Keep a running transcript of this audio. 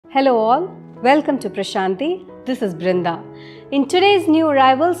Hello all, welcome to Prashanti. This is Brinda. In today's new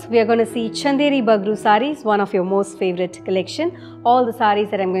arrivals, we are going to see Chanderi Bagru Sarees, one of your most favorite collection. All the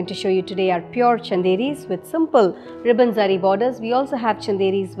sarees that I'm going to show you today are pure Chanderis with simple ribbon zari borders. We also have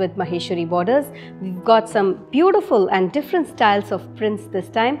Chanderis with Maheshwari borders. We've got some beautiful and different styles of prints this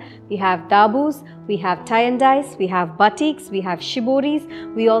time. We have dabus, we have tie and dyes, we have batiks, we have shiboris.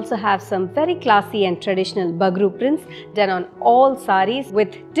 We also have some very classy and traditional Bagru prints done on all sarees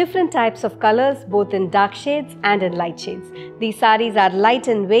with different types of colors, both in dark shades and in light shades. These sarees are light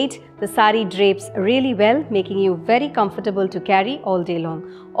in weight. The saree drapes really well, making you very comfortable to carry all day long.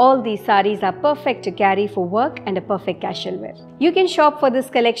 All these sarees are perfect to carry for work and a perfect casual wear. You can shop for this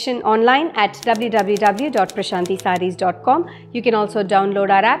collection online at www.prashantisarees.com. You can also download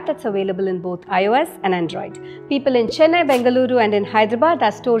our app that's available in both iOS and Android. People in Chennai, Bengaluru and in Hyderabad,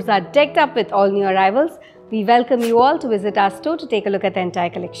 our stores are decked up with all new arrivals. We welcome you all to visit our store to take a look at the entire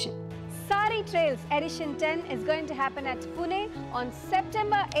collection. Saree Trails Edition 10 is going to happen at Pune on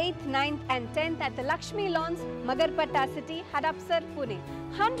September 8th, 9th and 10th at the LAXMI Lawns, MAGARPATTA City, HADAPSAR, Pune.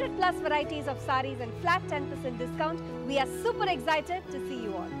 100 plus varieties of sarees and flat 10% discount. We are super excited to see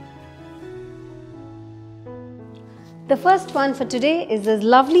you all. The first one for today is this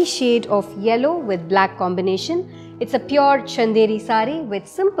lovely shade of yellow with black combination. It's a pure Chanderi saree with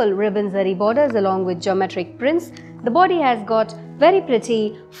simple ribbon zari borders along with geometric prints. The body has got very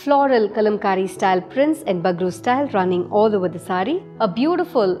pretty floral kalamkari style prints and Bagru style running all over the saree. A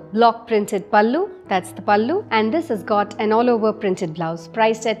beautiful block printed pallu, that's the pallu, and this has got an all over printed blouse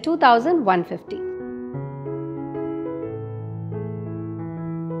priced at 2,150.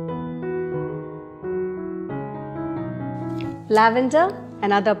 Lavender,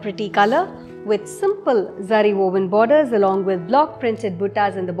 another pretty color with simple zari woven borders along with block printed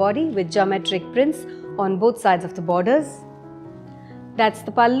buttas in the body with geometric prints on both sides of the borders. That's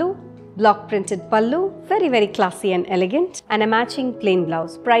the pallu, block printed pallu, very classy and elegant, and a matching plain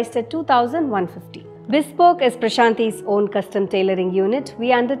blouse priced at 2,150. Bespoke is Prashanti's own custom tailoring unit.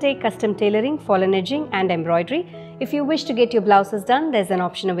 We undertake custom tailoring, fallen edging and embroidery. If you wish to get your blouses done, there's an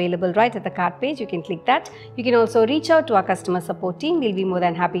option available right at the cart page. You can click that. You can also reach out to our customer support team. We'll be more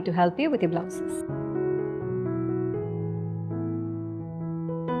than happy to help you with your blouses.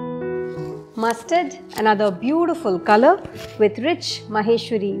 Mustard, another beautiful color with rich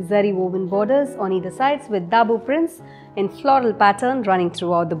Maheshwari zari woven borders on either sides with dabu prints in floral pattern running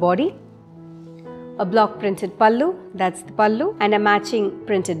throughout the body. A block printed pallu, that's the pallu, and a matching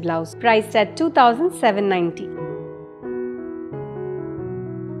printed blouse priced at 2,790.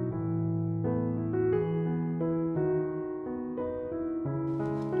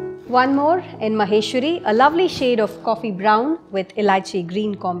 One more in Maheshwari, a lovely shade of coffee brown with elaichi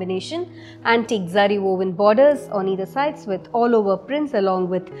green combination, antique zari woven borders on either sides with all over prints along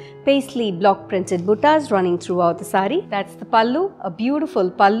with paisley block printed buttas running throughout the saree. That's the pallu, a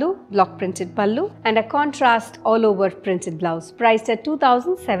beautiful pallu, block printed pallu, and a contrast all over printed blouse priced at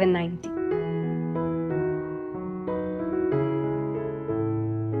 2,790.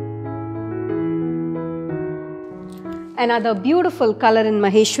 Another beautiful color in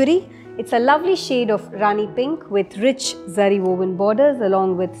Maheshwari. It's a lovely shade of Rani pink with rich zari woven borders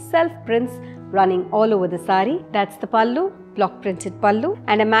along with self prints running all over the saree. That's the pallu, block printed pallu,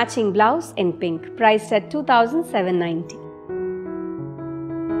 and a matching blouse in pink priced at 2,790.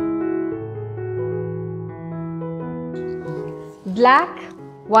 Black,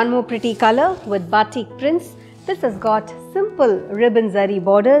 one more pretty color with batik prints. This has got simple ribbon zari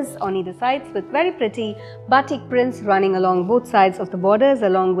borders on either sides with very pretty batik prints running along both sides of the borders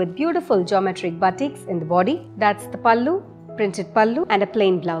along with beautiful geometric batiks in the body. That's the pallu, printed pallu, and a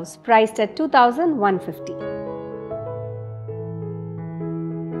plain blouse priced at 2,150.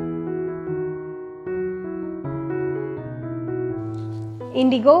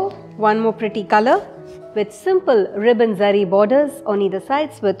 Indigo, one more pretty color with simple ribbon zari borders on either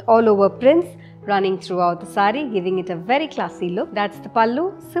sides with all over prints running throughout the saree, giving it a very classy look. That's the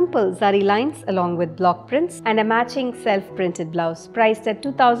pallu, simple zari lines along with block prints and a matching self-printed blouse priced at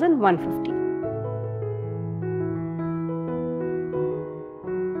 2,150.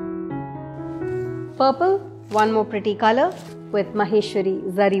 Purple, one more pretty color with Maheshwari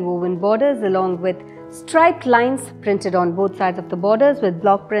zari woven borders along with striped lines printed on both sides of the borders with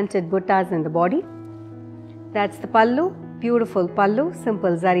block printed buttas in the body. That's the pallu. Beautiful pallu,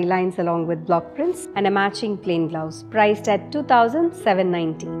 simple zari lines along with block prints and a matching plain blouse priced at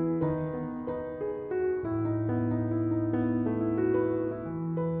 2,790.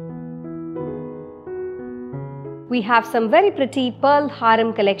 We have some very pretty pearl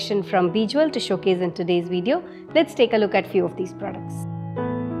harem collection from Jewel to showcase in today's video. Let's take a look at few of these products.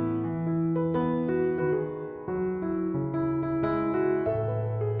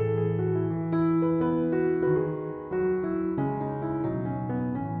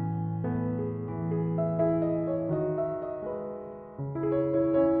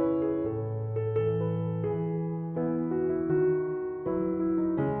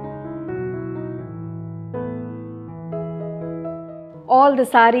 All the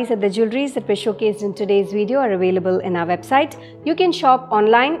sarees and the jewelries that were showcased in today's video are available in our website. You can shop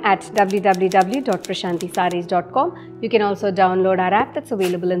online at www.prashantisarees.com. You can also download our app that's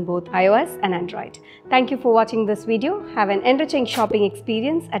available in both iOS and Android. Thank you for watching this video. Have an enriching shopping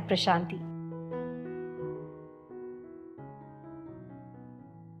experience at Prashanti.